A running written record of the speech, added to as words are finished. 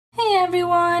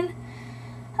everyone.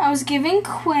 I was giving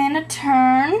Quinn a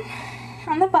turn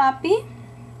on the boppy.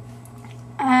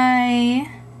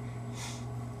 I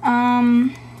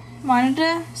wanted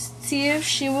to see if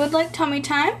she would like tummy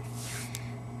time,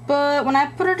 but when I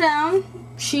put her down,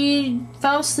 she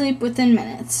fell asleep within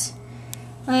minutes.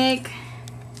 Like,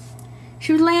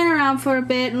 she was laying around for a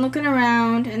bit and looking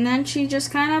around, and then she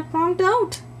just kind of plonked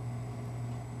out.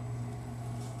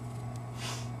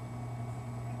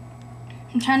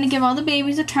 I'm trying to give all the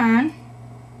babies a turn.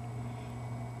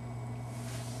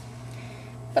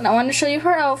 But I wanted to show you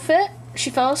her outfit. She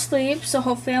fell asleep, so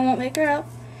hopefully I won't wake her up.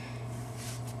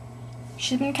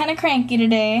 She's been kind of cranky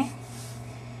today,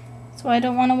 so I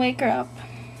don't want to wake her up.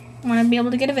 I want to be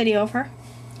able to get a video of her.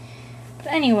 But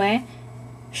anyway,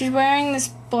 she's wearing this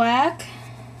black.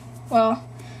 Well,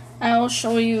 I will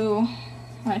show you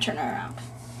when I turn her around.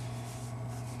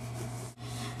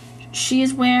 She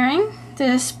is wearing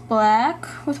this black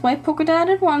with white polka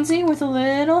dotted onesie with a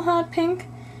little hot pink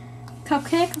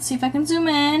cupcake. Let's see if I can zoom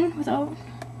in without.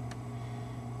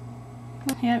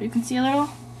 Yeah, you can see a little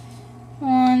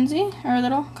onesie, or a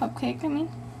little cupcake, I mean.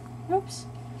 Oops.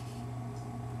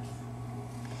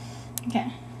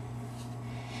 Okay.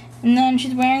 And then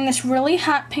she's wearing this really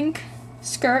hot pink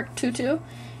skirt, tutu.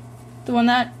 The one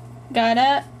that got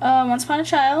at Once Upon a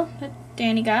Child, that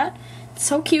Danny got. It's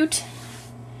so cute.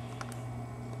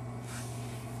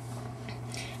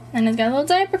 And it's got a little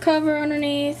diaper cover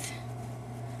underneath.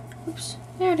 Oops,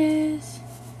 there it is.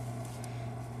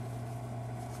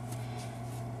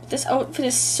 This outfit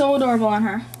is so adorable on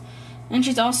her. And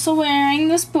she's also wearing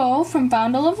this bow from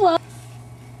Bundle of Love.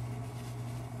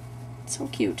 It's so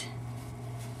cute.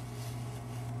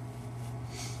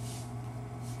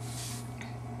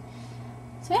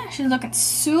 So yeah, she's looking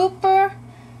super,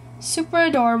 super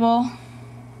adorable.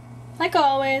 Like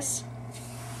always.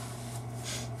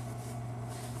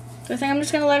 So I think I'm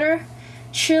just going to let her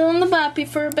chill in the boppy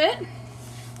for a bit.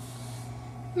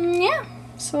 Yeah,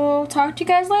 so talk to you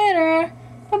guys later.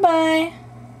 Bye-bye.